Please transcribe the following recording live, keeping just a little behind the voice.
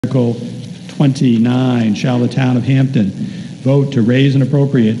Article 29, shall the town of Hampton vote to raise and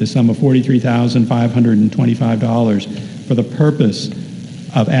appropriate the sum of $43,525 for the purpose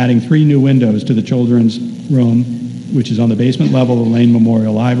of adding 3 new windows to the children's room, which is on the basement level of the Lane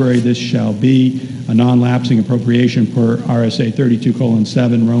Memorial Library. This shall be a non-lapsing appropriation per RSA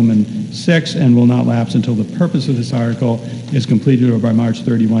 32:7 Roman 6 and will not lapse until the purpose of this article is completed or by March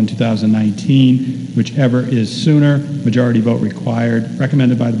 31, 2019, whichever is sooner. Majority vote required.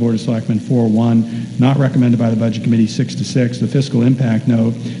 Recommended by the Board of Selectmen 4-1. Not recommended by the Budget Committee 6-6. The fiscal impact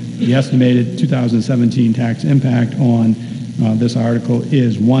note, the estimated 2017 tax impact on this article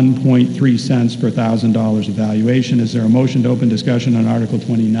is 1.3 cents per $1,000 of valuation. Is there a motion to open discussion on Article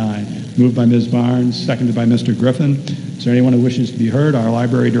 29? Moved by Ms. Barnes, seconded by Mr. Griffin. Is there anyone who wishes to be heard? Our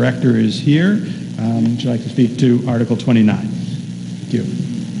library director is here. Would you like to speak to Article 29? Thank you.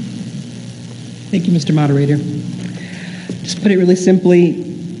 Thank you, Mr. Moderator. Just put it really simply,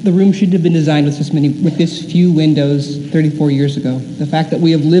 the room shouldn't have been designed with this few windows 34 years ago. The fact that we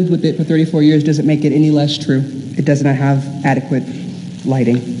have lived with it for 34 years doesn't make it any less true. It does not have adequate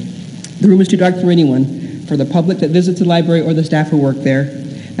lighting. The room is too dark for anyone, for the public that visits the library or the staff who work there.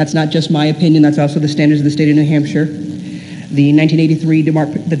 That's not just my opinion, that's also the standards of the state of New Hampshire. The 1983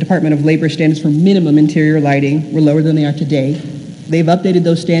 the Department of Labor standards for minimum interior lighting were lower than they are today. They've updated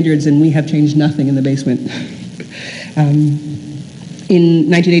those standards and we have changed nothing in the basement. In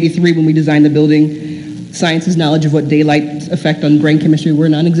 1983, when we designed the building, science's knowledge of what daylight's effect on brain chemistry were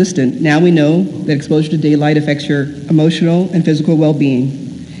non-existent. Now we know that exposure to daylight affects your emotional and physical well-being.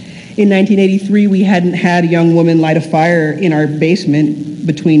 In 1983, we hadn't had a young woman light a fire in our basement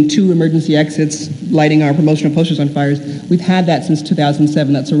between 2 emergency exits, lighting our promotional posters on fires. We've had that since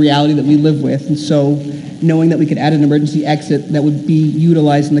 2007. That's a reality that we live with. And so knowing that we could add an emergency exit that would be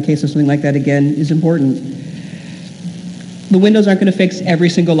utilized in the case of something like that again is important. The windows aren't going to fix every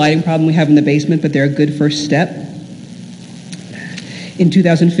single lighting problem we have in the basement, but they're a good first step. In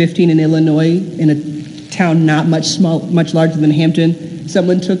 2015 in Illinois, in a town not much larger than Hampton,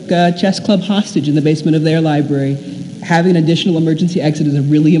 someone took a chess club hostage in the basement of their library. Having an additional emergency exit is a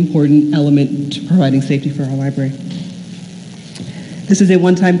really important element to providing safety for our library. This is a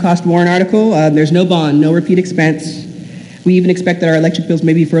one-time cost warrant article. There's no bond, no repeat expense. We even expect that our electric bills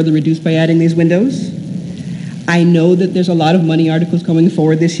may be further reduced by adding these windows. I know that there's a lot of money articles coming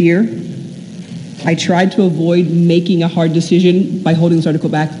forward this year. I tried to avoid making a hard decision by holding this article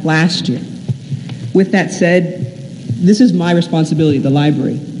back last year. With that said, this is my responsibility, the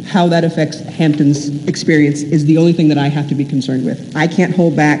library. How that affects Hampton's experience is the only thing that I have to be concerned with. I can't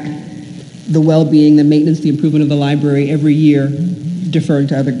hold back the well-being, the maintenance, the improvement of the library every year, deferring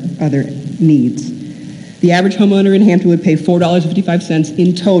to other needs. The average homeowner in Hampton would pay $4.55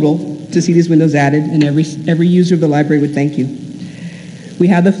 in total to see these windows added, and every user of the library would thank you. We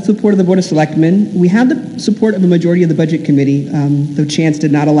have the support of the Board of Selectmen. We have the support of a majority of the Budget Committee. The chance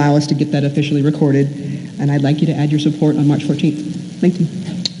did not allow us to get that officially recorded, and I'd like you to add your support on March 14th. Thank you.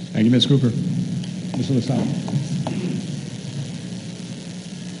 Thank you, Ms. Cooper. Mr. Lassalle.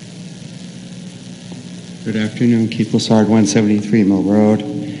 Good afternoon. Keith Lassard, 173 Mill Road.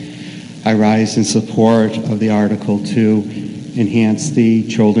 I rise in support of the article to enhance the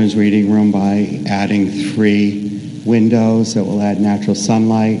children's reading room by adding 3 windows that will add natural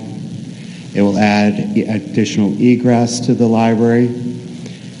sunlight. It will add additional egress to the library,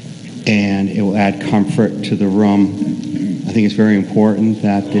 and it will add comfort to the room. I think it's very important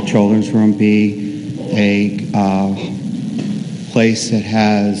that the children's room be a place that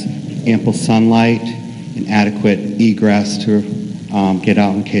has ample sunlight and adequate egress to get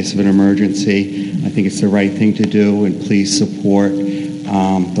out in case of an emergency. I think it's the right thing to do, and please support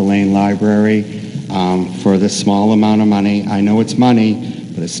the Lane Library for this small amount of money. I know it's money,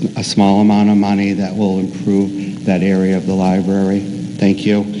 but it's a small amount of money that will improve that area of the library. Thank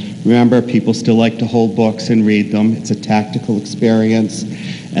you. Remember, people still like to hold books and read them. It's a tactical experience,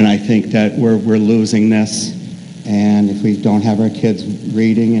 and I think that we're losing this. And if we don't have our kids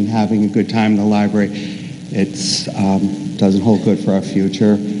reading and having a good time in the library, it doesn't hold good for our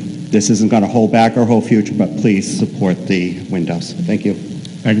future. This isn't going to hold back our whole future, but please support the windows. Thank you.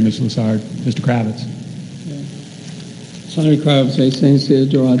 Thank you, Mr. Lassard. Mr. Kravitz. Sonny Kravitz, St.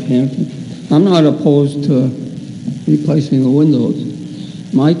 Theodore, Hampton. I'm not opposed to replacing the windows.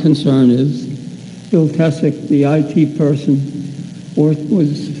 My concern is Bill Tessick, the IT person, was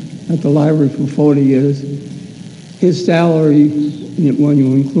at the library for 40 years. His salary, when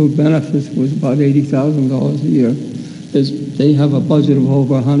you include benefits, was about $80,000 a year. They have a budget of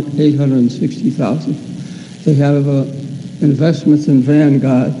over $860,000. They have investments in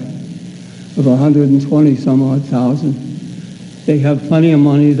Vanguard of 120 some odd thousand. they have plenty of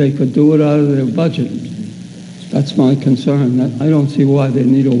money, they could do it out of their budget. That's my concern. I don't see why they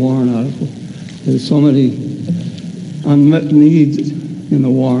need a warrant article. There's so many unmet needs in the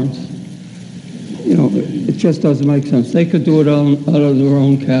warrants. You know, it just doesn't make sense. They could do it out of their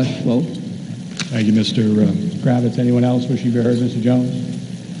own cash flow. Thank you, Mr. Kravitz. Anyone else wishing to be heard? Mr. Jones?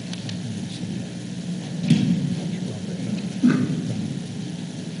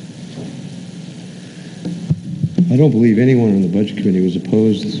 I don't believe anyone on the Budget Committee was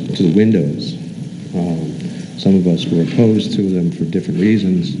opposed to the windows. Some of us were opposed to them for different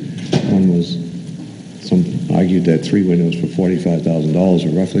reasons. One was, some argued that 3 windows for $45,000, or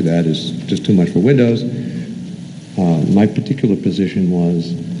roughly that, is just too much for windows. My particular position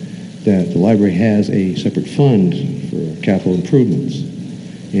was that the library has a separate fund for capital improvements,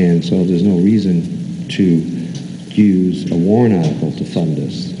 and so there's no reason to use a warrant article to fund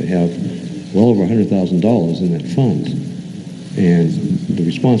this. They have well over $100,000 in that fund, and the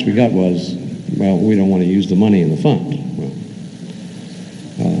response we got was, well, we don't want to use the money in the fund. Well,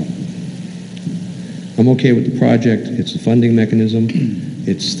 I'm okay with the project. It's a funding mechanism.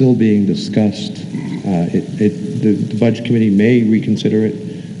 It's still being discussed. The Budget Committee may reconsider it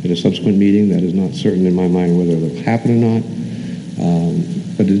at a subsequent meeting. That is not certain in my mind whether it'll happen or not.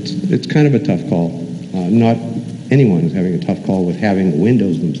 But it's kind of a tough call. Not anyone is having a tough call with having the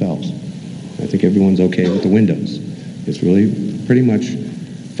windows themselves. I think everyone's okay with the windows. It's really pretty much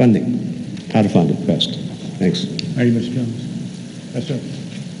funding, how to fund it best. Thanks. Thank you, Mr. Jones. Yes, sir.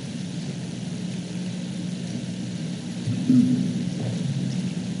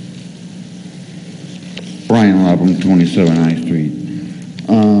 Brian Lapham, 27 High Street.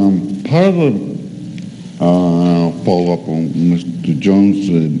 Part of the follow-up on Mr. Jones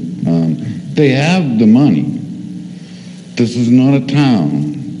said, they have the money. This is not a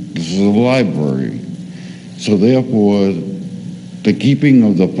town. This is a library. So therefore, the keeping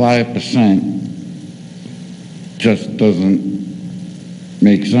of the 5% just doesn't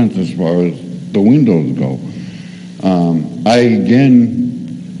make sense as far as the windows go. I again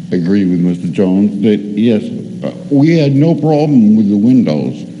agree with Mr. Jones that yes, we had no problem with the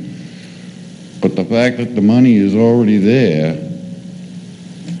windows, but the fact that the money is already there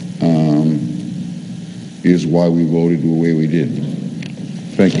is why we voted the way we did.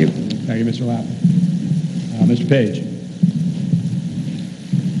 Thank you. Thank you, Mr. Lapham. Mr. Page.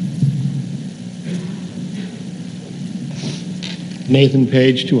 Nathan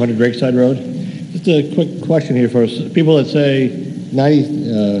Page, 200 Lakeside Road. Just a quick question here for us. People that say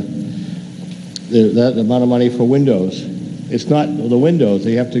that amount of money for windows, it's not the windows.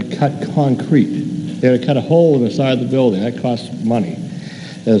 They have to cut concrete. They have to cut a hole in the side of the building. That costs money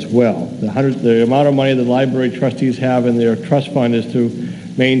as well. The amount of money the library trustees have in their trust fund is to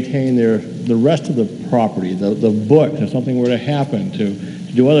maintain the rest of the property, the books, if something were to happen, to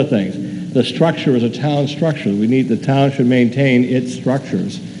do other things. The structure is a town structure. The town should maintain its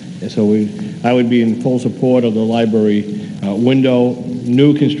structures. And so I would be in full support of the library the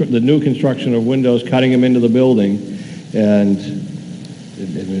new construction of windows, cutting them into the building, and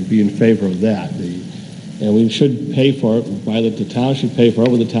be in favor of that. And we should pay for it, the town should pay for it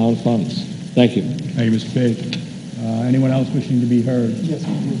with the town funds. Thank you. Thank you, Mr. Page. Anyone else wishing to be heard? Yes,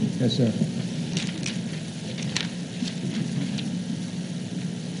 we do. Yes, sir.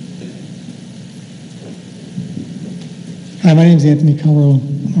 Hi, my name is Anthony Collo.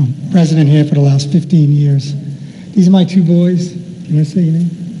 I'm resident here for the last 15 years. These are my 2 boys. Do you want to say your name?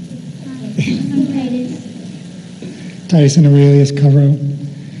 Titus and Aurelius Collo.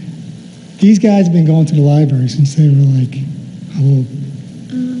 These guys have been going to the library since they were like, how old?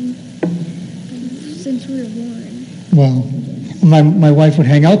 Since we were born. Well, my wife would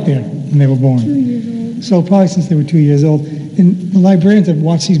hang out there when they were born. 2 years old. So probably since they were 2 years old. And the librarians have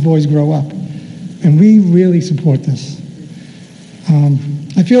watched these boys grow up. And we really support this.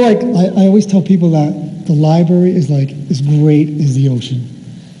 I feel like I always tell people that the library is like as great as the ocean.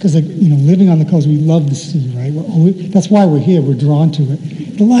 Because, living on the coast, we love the sea, right? That's why we're here. We're drawn to it.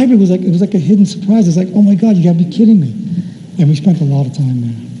 The library was like a hidden surprise. It's like, oh my God, you got to be kidding me. And we spent a lot of time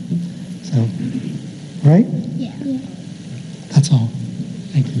there. So, right? Yeah. That's all.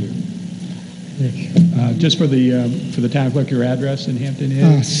 Thank you. Just for the town clerk, your address in Hampton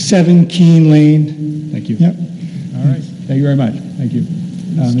is? 7 Keene Lane. Thank you. Yep. All right. Thank you very much. Thank you.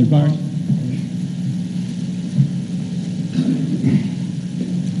 Ms. Barnes?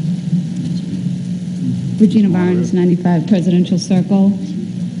 Regina Barnes, 95 Presidential Circle.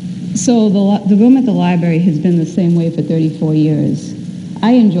 So the room at the library has been the same way for 34 years.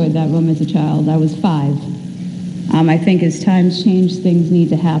 I enjoyed that room as a child. I was 5. I think as times change, things need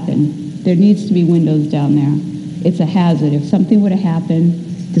to happen. There needs to be windows down there. It's a hazard. If something were to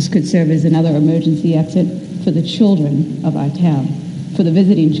happen, this could serve as another emergency exit for the children of our town, for the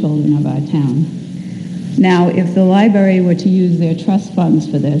visiting children of our town. Now, if the library were to use their trust funds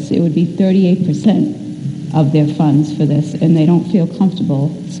for this, it would be 38% of their funds for this, and they don't feel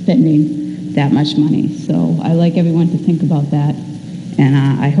comfortable spending that much money. So I'd like everyone to think about that, and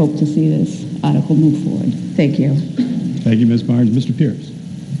I hope to see this article move forward. Thank you. Thank you, Ms. Barnes. Mr. Pierce.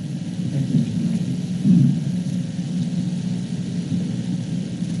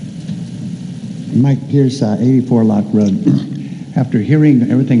 Mike Pierce, 84 Lock Road. After hearing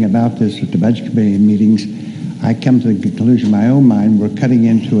everything about this at the Budget Committee meetings, I come to the conclusion in my own mind we're cutting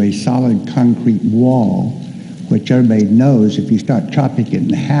into a solid concrete wall, which everybody knows if you start chopping it in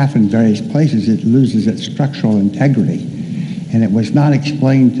half in various places, it loses its structural integrity. And it was not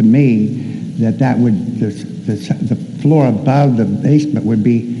explained to me that the floor above the basement would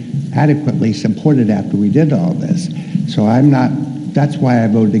be adequately supported after we did all this. So that's why I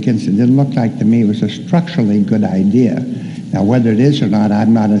voted against it. It didn't look like to me it was a structurally good idea. Now, whether it is or not,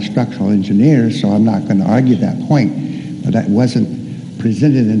 I'm not a structural engineer, so I'm not going to argue that point. But it wasn't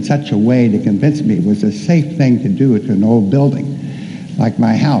presented in such a way to convince me it was a safe thing to do to an old building. Like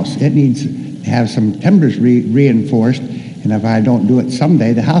my house, it needs to have some timbers reinforced, and if I don't do it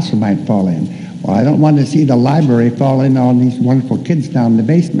someday, the house might fall in. Well, I don't want to see the library fall in on these wonderful kids down in the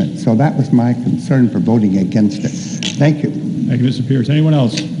basement. So that was my concern for voting against it. Thank you. Thank you, Mr. Pierce. Anyone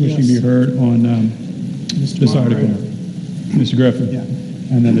else wishing to be heard on this article? Mr. Griffin. Yeah.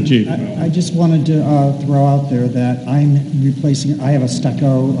 And then the chief. I just wanted to throw out there that I have a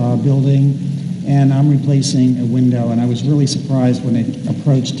stucco building, and I'm replacing a window, and I was really surprised when it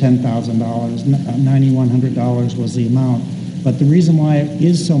approached $10,000. $9,100 was the amount. But the reason why it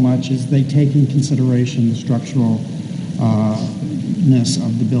is so much is they take in consideration the structuralness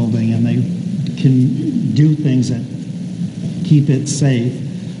of the building, and they can do things that keep it safe.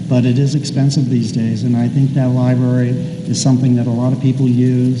 But it is expensive these days, and I think that library is something that a lot of people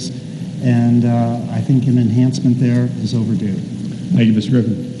use, and I think an enhancement there is overdue. Thank you, Mr.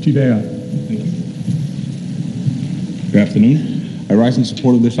 Griffin. Chief Ayotte. Thank you. Good afternoon. I rise in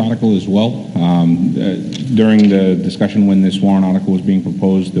support of this article as well. During the discussion when this warrant article was being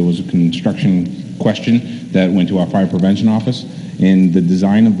proposed, there was a construction question that went to our fire prevention office, and the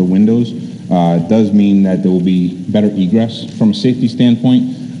design of the windows does mean that there will be better egress. From a safety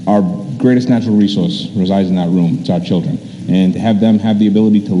standpoint, our greatest natural resource resides in that room. It's our children. And to have them have the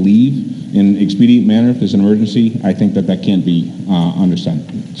ability to leave in an expedient manner if there's an emergency, I think that that can't be understood.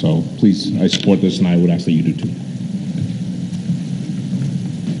 So please, I support this, and I would ask that you do too.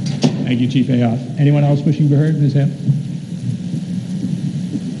 Thank you, Chief Ayotte. Anyone else wishing to be heard? Ms. Hale?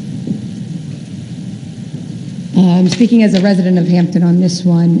 I'm speaking as a resident of Hampton on this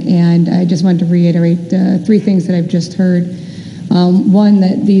one, and I just wanted to reiterate three things that I've just heard. One,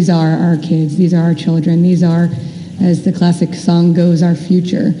 that these are our kids, these are our children, these are, as the classic song goes, our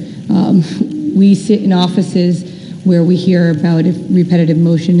future. We sit in offices where we hear about repetitive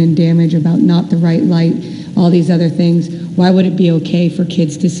motion and damage, about not the right light, all these other things. Why would it be okay for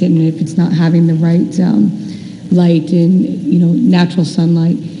kids to sit in it if it's not having the right light and natural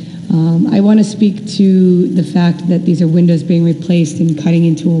sunlight? I want to speak to the fact that these are windows being replaced and cutting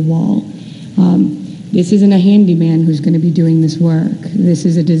into a wall. This isn't a handyman who's going to be doing this work. This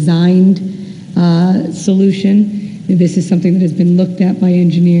is a designed solution. This is something that has been looked at by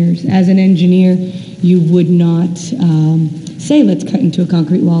engineers. As an engineer, you would not say, let's cut into a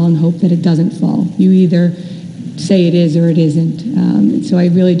concrete wall and hope that it doesn't fall. You either say it is or it isn't. So I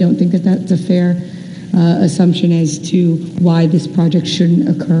really don't think that that's a fair assumption as to why this project shouldn't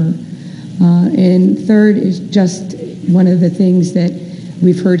occur. And third is just one of the things that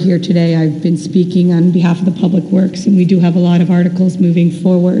we've heard here today. I've been speaking on behalf of the Public Works, and we do have a lot of articles moving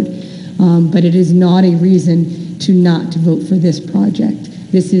forward, but it is not a reason to not to vote for this project.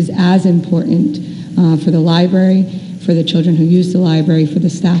 This is as important for the library, for the children who use the library, for the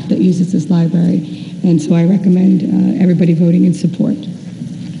staff that uses this library. And so I recommend everybody voting in support.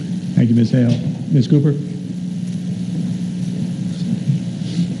 Thank you, Ms. Hale. Ms. Cooper?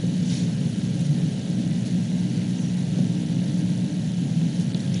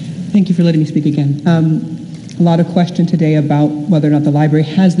 Thank you for letting me speak again. A lot of question today about whether or not the library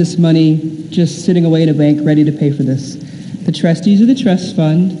has this money just sitting away in a bank ready to pay for this. The trustees of the trust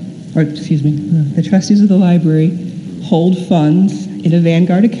fund, the trustees of the library hold funds in a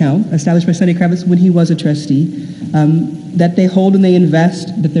Vanguard account established by Sonny Kravitz when he was a trustee that they hold and they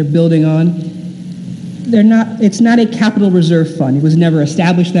invest, that they're building on. It's not a capital reserve fund. It was never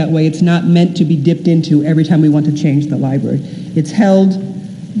established that way. It's not meant to be dipped into every time we want to change the library. It's held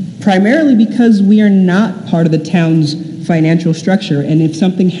primarily because we are not part of the town's financial structure, and if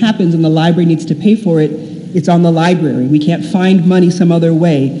something happens and the library needs to pay for it, it's on the library. We can't find money some other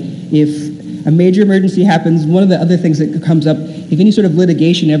way. If a major emergency happens, one of the other things that comes up, if any sort of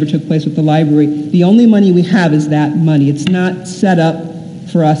litigation ever took place with the library, the only money we have is that money. It's not set up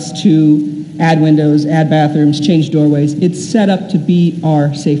for us to add windows, add bathrooms, change doorways. It's set up to be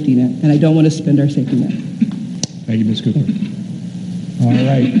our safety net, and I don't want to spend our safety net. Thank you, Ms. Cooper. All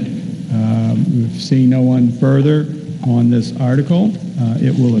right. We've seen no one further on this article.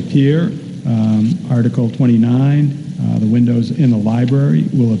 It will appear, Article 29, the windows in the library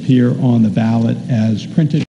will appear on the ballot as printed.